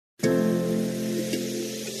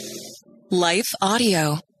Life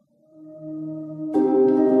Audio.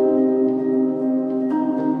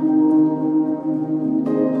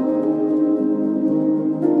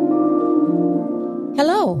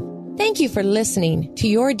 Hello. Thank you for listening to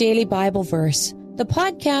Your Daily Bible Verse, the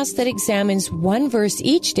podcast that examines one verse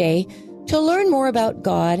each day to learn more about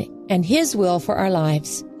God and His will for our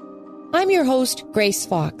lives. I'm your host, Grace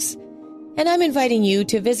Fox, and I'm inviting you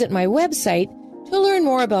to visit my website to learn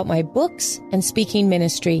more about my books and speaking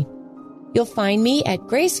ministry. You'll find me at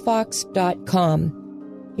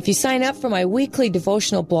gracefox.com. If you sign up for my weekly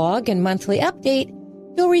devotional blog and monthly update,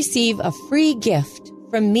 you'll receive a free gift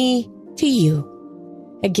from me to you.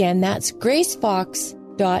 Again, that's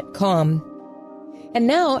gracefox.com. And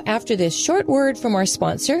now, after this short word from our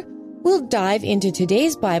sponsor, we'll dive into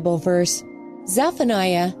today's Bible verse,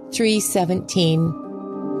 Zephaniah 3:17.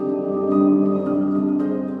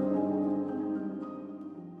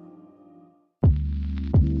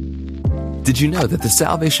 Did you know that the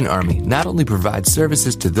Salvation Army not only provides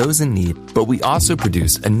services to those in need, but we also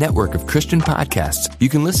produce a network of Christian podcasts you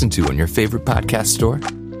can listen to on your favorite podcast store?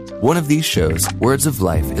 One of these shows, Words of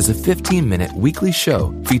Life, is a 15-minute weekly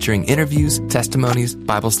show featuring interviews, testimonies,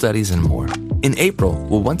 Bible studies, and more. In April,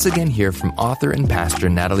 we'll once again hear from author and pastor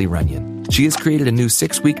Natalie Runyon. She has created a new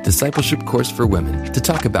 6-week discipleship course for women to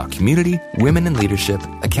talk about community, women in leadership,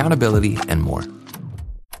 accountability, and more.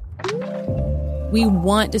 We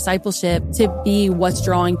want discipleship to be what's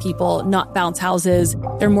drawing people, not bounce houses.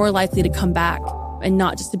 They're more likely to come back and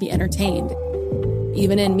not just to be entertained.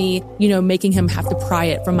 Even in me, making him have to pry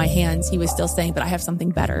it from my hands, he was still saying, but I have something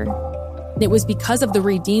better. And it was because of the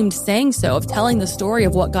redeemed saying so, of telling the story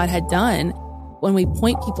of what God had done. When we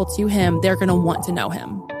point people to him, they're going to want to know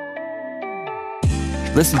him.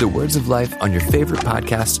 Listen to Words of Life on your favorite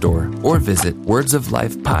podcast store or visit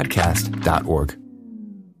wordsoflifepodcast.org.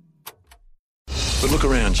 But look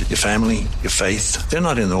around you. Your family, your faith, they're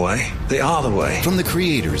not in the way. They are the way. From the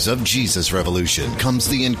creators of Jesus Revolution comes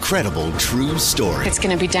the incredible true story. It's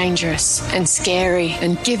going to be dangerous and scary,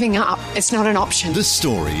 and giving up, it's not an option. The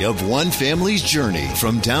story of one family's journey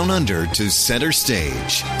from down under to center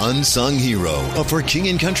stage. Unsung Hero, a For King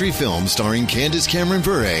and Country film starring Candace Cameron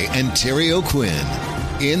Bure and Terry O'Quinn.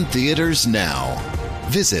 In theaters now.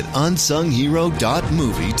 Visit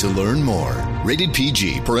unsunghero.movie to learn more. Rated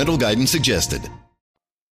PG. Parental guidance suggested.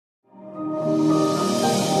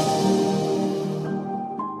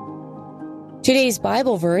 Today's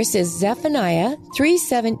Bible verse is Zephaniah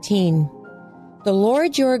 3:17. The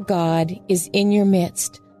Lord your God is in your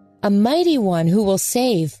midst, a mighty one who will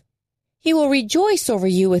save. He will rejoice over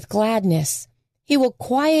you with gladness. He will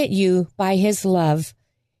quiet you by his love.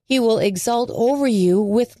 He will exult over you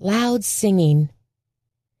with loud singing.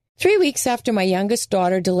 3 weeks after my youngest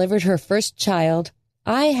daughter delivered her first child,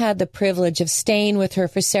 I had the privilege of staying with her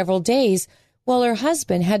for several days while her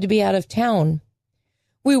husband had to be out of town.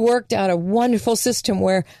 We worked out a wonderful system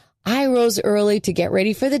where I rose early to get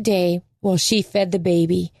ready for the day while she fed the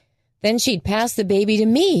baby. Then she'd pass the baby to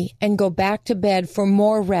me and go back to bed for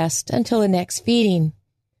more rest until the next feeding.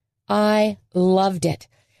 I loved it.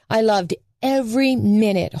 I loved every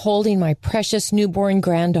minute holding my precious newborn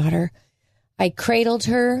granddaughter. I cradled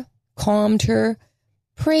her, calmed her,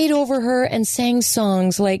 prayed over her, and sang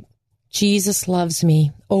songs like Jesus Loves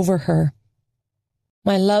Me over her.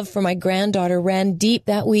 My love for my granddaughter ran deep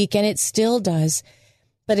that week, and it still does,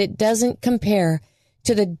 but it doesn't compare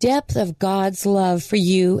to the depth of God's love for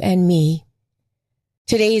you and me.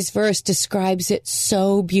 Today's verse describes it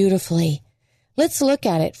so beautifully. Let's look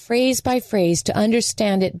at it phrase by phrase to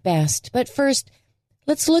understand it best, but first,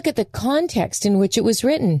 let's look at the context in which it was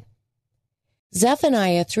written.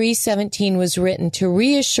 Zephaniah 3:17 was written to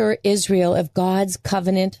reassure Israel of God's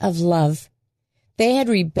covenant of love. They had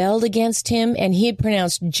rebelled against him, and he had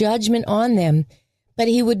pronounced judgment on them, but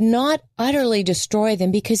he would not utterly destroy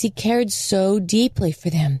them because he cared so deeply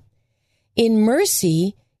for them. In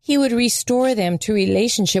mercy, he would restore them to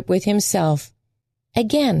relationship with himself,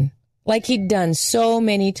 again, like he'd done so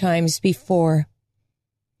many times before.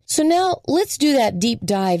 So now let's do that deep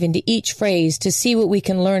dive into each phrase to see what we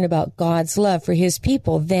can learn about God's love for his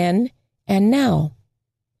people then and now.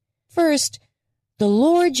 First, the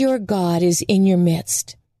Lord your God is in your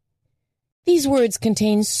midst. These words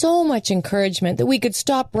contain so much encouragement that we could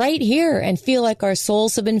stop right here and feel like our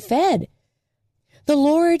souls have been fed. The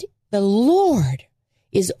Lord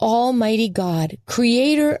is Almighty God,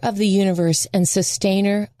 creator of the universe and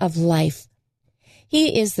sustainer of life.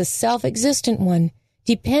 He is the self-existent one,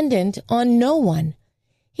 dependent on no one.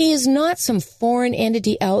 He is not some foreign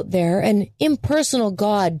entity out there, an impersonal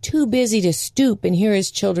God too busy to stoop and hear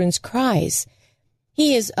his children's cries.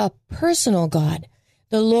 He is a personal God,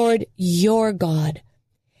 the Lord your God.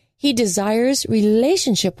 He desires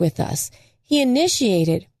relationship with us. He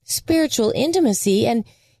initiated spiritual intimacy, and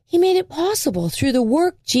he made it possible through the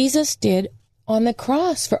work Jesus did on the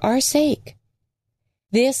cross for our sake.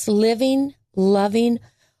 This living, loving,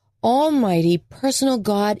 almighty, personal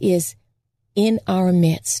God is in our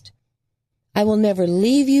midst. I will never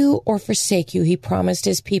leave you or forsake you, he promised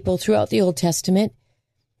his people throughout the Old Testament.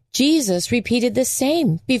 Jesus repeated the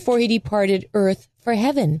same before he departed earth for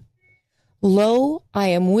heaven. Lo, I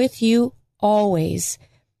am with you always,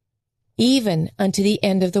 even unto the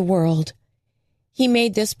end of the world. He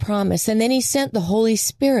made this promise, and then he sent the Holy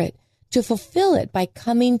Spirit to fulfill it by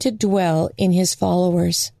coming to dwell in his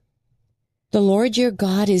followers. The Lord your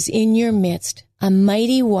God is in your midst, a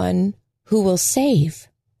mighty one who will save.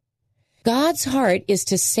 God's heart is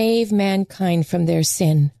to save mankind from their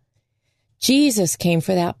sin. Jesus came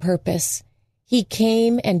for that purpose. He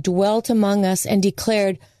came and dwelt among us and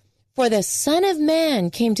declared, "For the Son of Man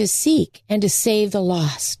came to seek and to save the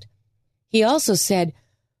lost." He also said,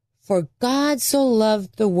 "For God so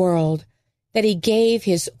loved the world that he gave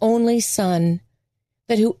his only Son,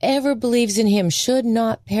 that whoever believes in him should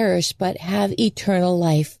not perish but have eternal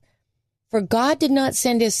life. For God did not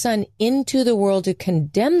send his Son into the world to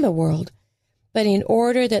condemn the world, but in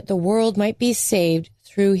order that the world might be saved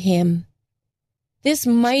through him." This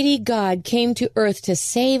mighty God came to earth to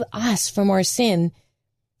save us from our sin,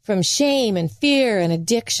 from shame and fear and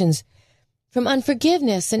addictions, from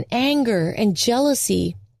unforgiveness and anger and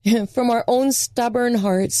jealousy, from our own stubborn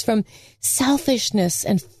hearts, from selfishness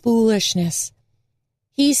and foolishness.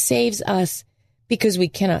 He saves us because we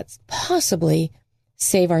cannot possibly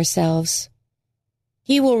save ourselves.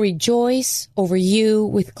 He will rejoice over you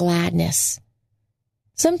with gladness.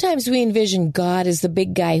 Sometimes we envision God as the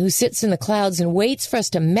big guy who sits in the clouds and waits for us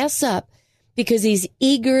to mess up because he's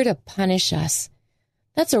eager to punish us.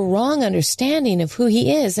 That's a wrong understanding of who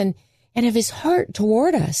he is and of his heart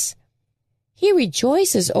toward us. He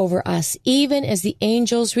rejoices over us even as the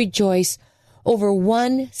angels rejoice over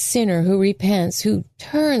one sinner who repents, who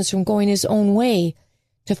turns from going his own way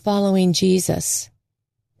to following Jesus.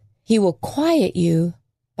 He will quiet you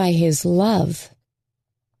by his love.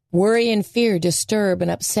 Worry and fear disturb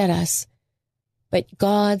and upset us, but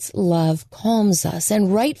God's love calms us,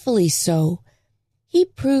 and rightfully so. He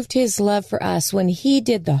proved his love for us when he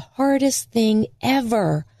did the hardest thing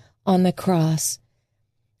ever on the cross.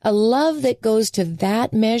 A love that goes to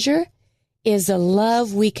that measure is a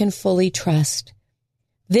love we can fully trust.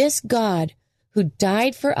 This God who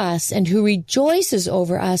died for us and who rejoices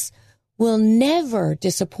over us will never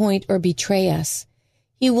disappoint or betray us.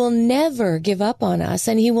 He will never give up on us,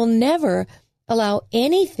 and he will never allow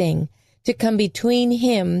anything to come between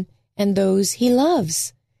him and those he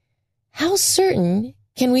loves. How certain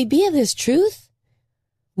can we be of this truth?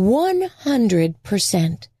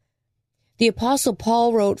 100%. The Apostle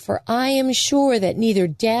Paul wrote, "For I am sure that neither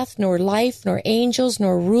death, nor life, nor angels,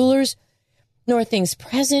 nor rulers, nor things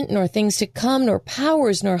present, nor things to come, nor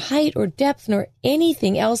powers, nor height, or depth, nor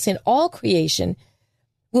anything else in all creation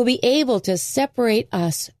will be able to separate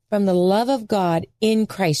us from the love of God in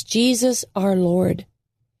Christ Jesus our Lord."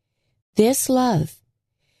 This love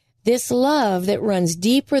that runs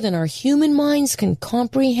deeper than our human minds can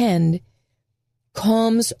comprehend,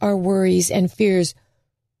 calms our worries and fears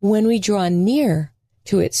when we draw near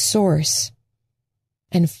to its source.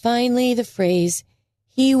 And finally, the phrase,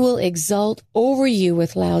 "He will exult over you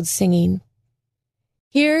with loud singing."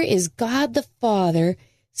 Here is God the Father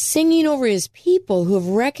singing over his people who have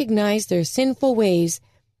recognized their sinful ways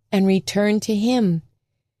and returned to him.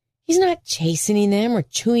 He's not chastening them or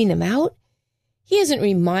chewing them out. He isn't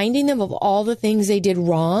reminding them of all the things they did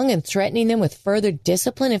wrong and threatening them with further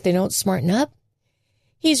discipline if they don't smarten up.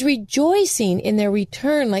 He's rejoicing in their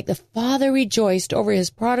return like the Father rejoiced over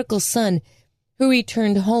his prodigal son who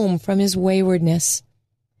returned home from his waywardness.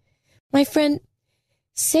 My friend,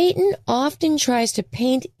 Satan often tries to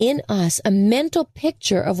paint in us a mental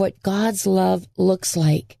picture of what God's love looks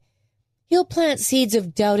like. He'll plant seeds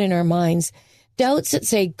of doubt in our minds, doubts that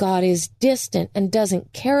say God is distant and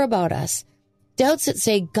doesn't care about us, doubts that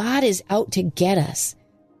say God is out to get us.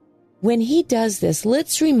 When he does this,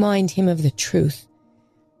 let's remind him of the truth.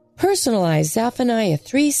 Personalize Zephaniah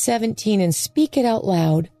 3:17 and speak it out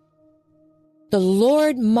loud. The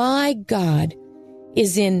Lord my God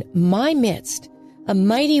is in my midst, a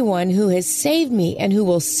mighty one who has saved me and who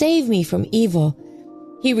will save me from evil.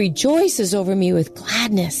 He rejoices over me with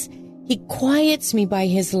gladness. He quiets me by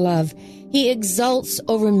his love. He exults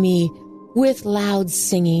over me with loud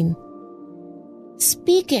singing.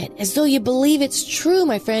 Speak it as though you believe it's true,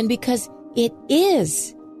 my friend, because it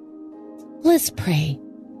is. Let's pray.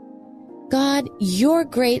 God, your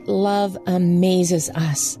great love amazes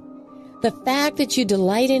us. The fact that you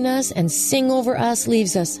delight in us and sing over us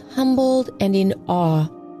leaves us humbled and in awe.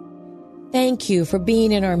 Thank you for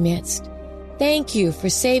being in our midst. Thank you for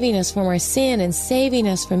saving us from our sin and saving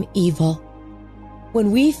us from evil.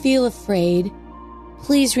 When we feel afraid,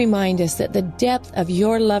 please remind us that the depth of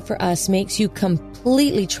your love for us makes you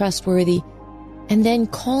completely trustworthy, and then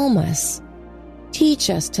calm us. Teach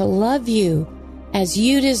us to love you as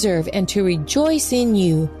you deserve and to rejoice in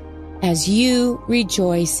you as you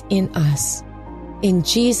rejoice in us. In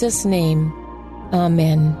Jesus' name,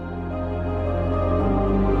 amen.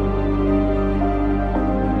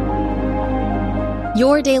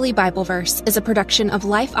 Your Daily Bible Verse is a production of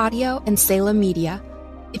Life Audio and Salem Media.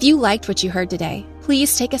 If you liked what you heard today,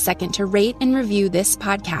 please take a second to rate and review this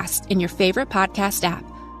podcast in your favorite podcast app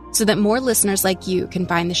so that more listeners like you can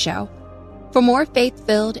find the show. For more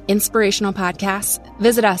faith-filled, inspirational podcasts,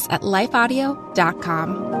 visit us at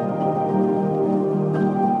lifeaudio.com.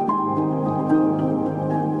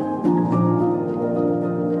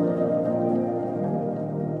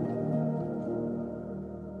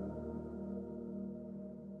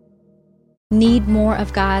 Need more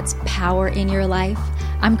of God's power in your life?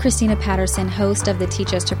 I'm Christina Patterson, host of the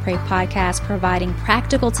Teach Us to Pray podcast, providing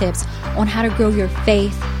practical tips on how to grow your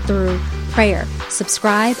faith through prayer.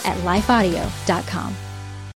 Subscribe at lifeaudio.com.